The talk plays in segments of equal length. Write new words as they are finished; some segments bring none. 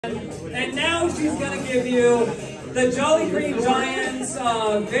And now she's going to give you the Jolly Green Giants'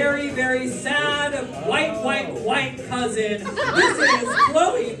 very, very sad white cousin. This is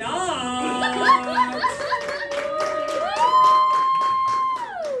Chloe Knox.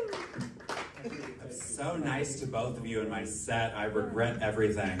 I'm so nice to both of you in my set. I regret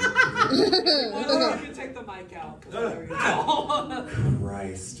everything. Why don't you take the mic out?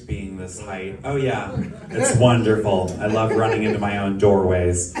 Christ, being this height. Oh yeah, it's wonderful. I love running into my own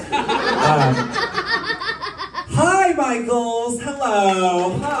doorways. Hi, Michaels.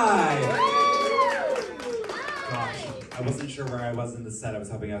 Hello. Hi. Gosh, I wasn't sure where I was in the set. I was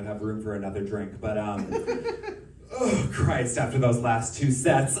hoping I'd have room for another drink, but oh Christ! After those last two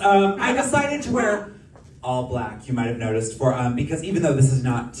sets, I decided to wear all black. You might have noticed because even though this is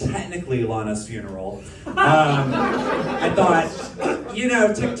not technically Lana's funeral, I thought, you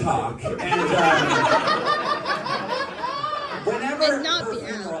know, TikTok and. Whenever her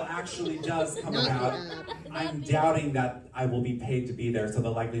funeral actually does come about, I'm doubting that I will be paid to be there, so the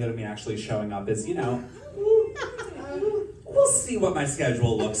likelihood of me actually showing up is, you know, we'll see what my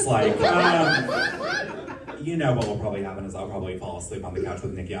schedule looks like. You know what will probably happen is I'll probably fall asleep on the couch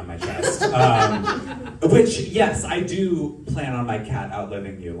with Nikki on my chest. Which, yes, I do plan on my cat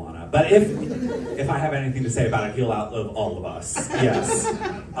outliving you, Lana. But if I have anything to say about it, he'll outlive all of us. Yes,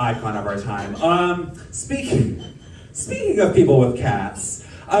 icon of our time. Speaking of people with cats,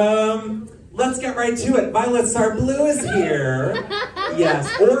 let's get right to it. Violet Star Blue is here. Yes,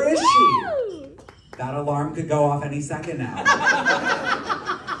 or is she? That alarm could go off any second now.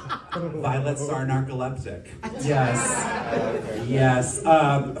 Violet Star Narcoleptic. Yes. Yes.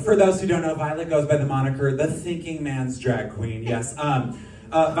 For those who don't know, Violet goes by the moniker the Thinking Man's Drag Queen. Yes.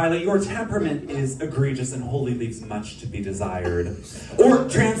 Violet, your temperament is egregious and wholly leaves much to be desired. Or,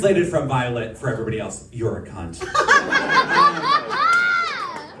 translated from Violet, for everybody else, you're a cunt.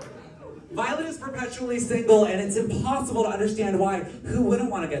 Violet is perpetually single, and it's impossible to understand why. Who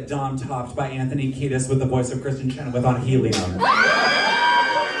wouldn't want to get dom-topped by Anthony Kiedis with the voice of Kristen Chenoweth on helium?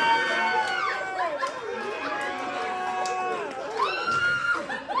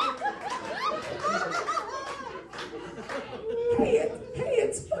 Hey,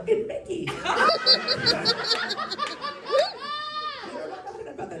 it's fucking Mickey. I don't know nothing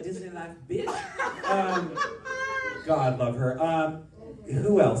about that Disney life, bitch. God love her.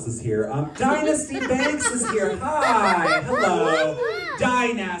 Who else is here? Dynasty Banks is here. Hi, hello.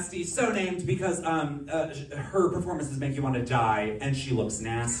 Dynasty, so named because her performances make you want to die, and she looks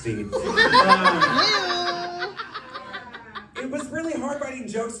nasty. It was really hard writing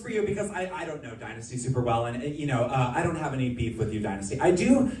jokes for you because I don't know Dynasty super well, and you know, I don't have any beef with you, Dynasty. I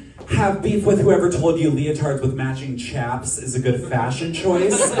do have beef with whoever told you leotards with matching chaps is a good fashion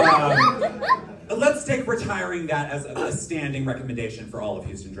choice. Let's take retiring that as a standing recommendation for all of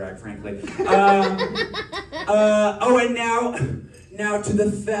Houston drag, frankly. Oh, and now to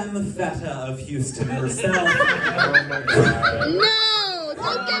the femme feta of Houston herself. Oh my God. No,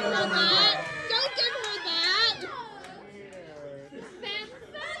 don't give her that. Don't give her that.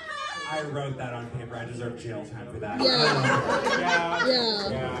 I wrote that on paper. I deserve jail time for that. Yeah.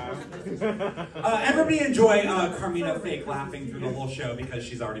 Everybody enjoy Carmina fake laughing through the whole show because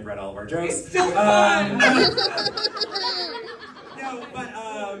she's already read all of our jokes. It's so fun. No, but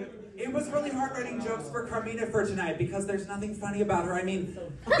it was really hard writing jokes for Carmina for tonight because there's nothing funny about her. I mean,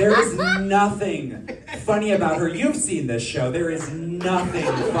 there is nothing funny about her. You've seen this show. There is nothing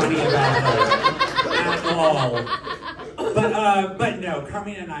funny about her at all. But no,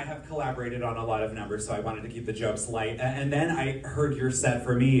 Carmina and I have collaborated on a lot of numbers, so I wanted to keep the jokes light. And then I heard your set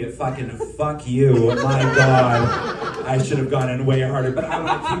for me. Fucking fuck you. My God. I should have gone in way harder, but I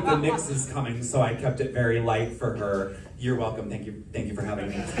want to keep the mixes coming, so I kept it very light for her. You're welcome. Thank you for having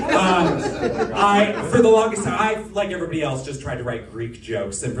me. For the longest time, I, like everybody else, just tried to write Greek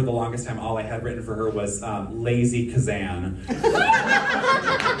jokes, and for the longest time, all I had written for her was lazy Kazan.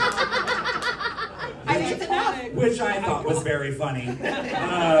 Which I thought was very funny.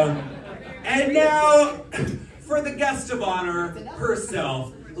 And now, for the guest of honor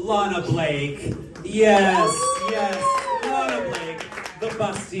herself, Lana Blake. Yes, Lana Blake, the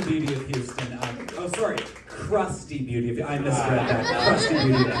busty beauty of Houston. Crusty beauty of Houston. I misread that. Crusty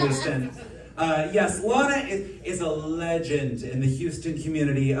beauty of Houston. Yes, Lana is a legend in the Houston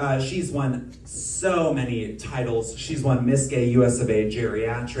community. She's won so many titles. She's won Miss Gay US of A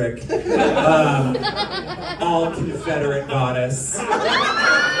Geriatric, All Confederate Goddess.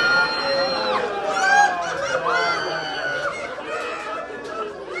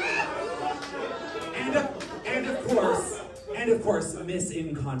 And of course, Miss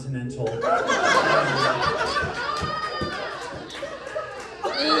Incontinental.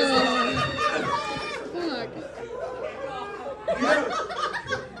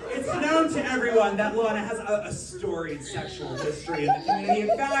 everyone that Lana has a storied sexual history in the community.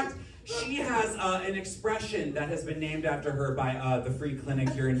 In fact, she has an expression that has been named after her by the Free Clinic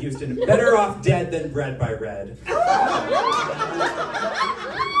here in Houston. Better off dead than bred by red.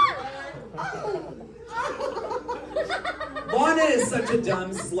 Lana is such a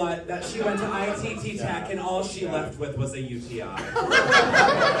dumb slut that she went to ITT Tech and all she left with was a UTI.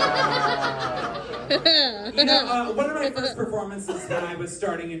 You know, one of my first performances when I was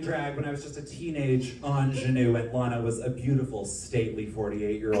starting in drag, when I was just a teenage ingenue and Lana was a beautiful, stately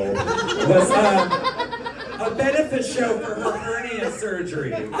 48-year-old, was a benefit show for her hernia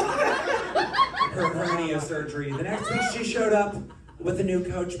surgery. Her hernia surgery. The next week she showed up with a new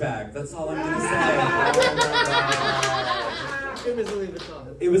Coach bag. That's all I'm going to say. It was Louis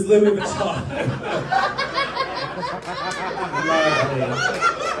Vuitton. It was Louis Vuitton. Lovely.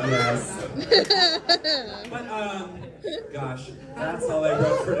 Yes. But, gosh, that's all I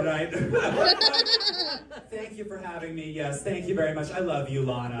wrote for tonight. Thank you for having me. Yes, thank you very much. I love you,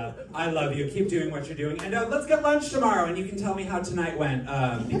 Lana. I love you. Keep doing what you're doing. And let's get lunch tomorrow, and you can tell me how tonight went,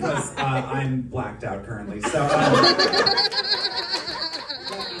 because I'm blacked out currently. So, let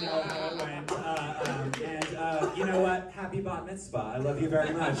me know how it went. And you know what? Happy bat mitzvah. I love you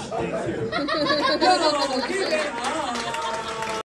very much. Thank you. No, keep it on.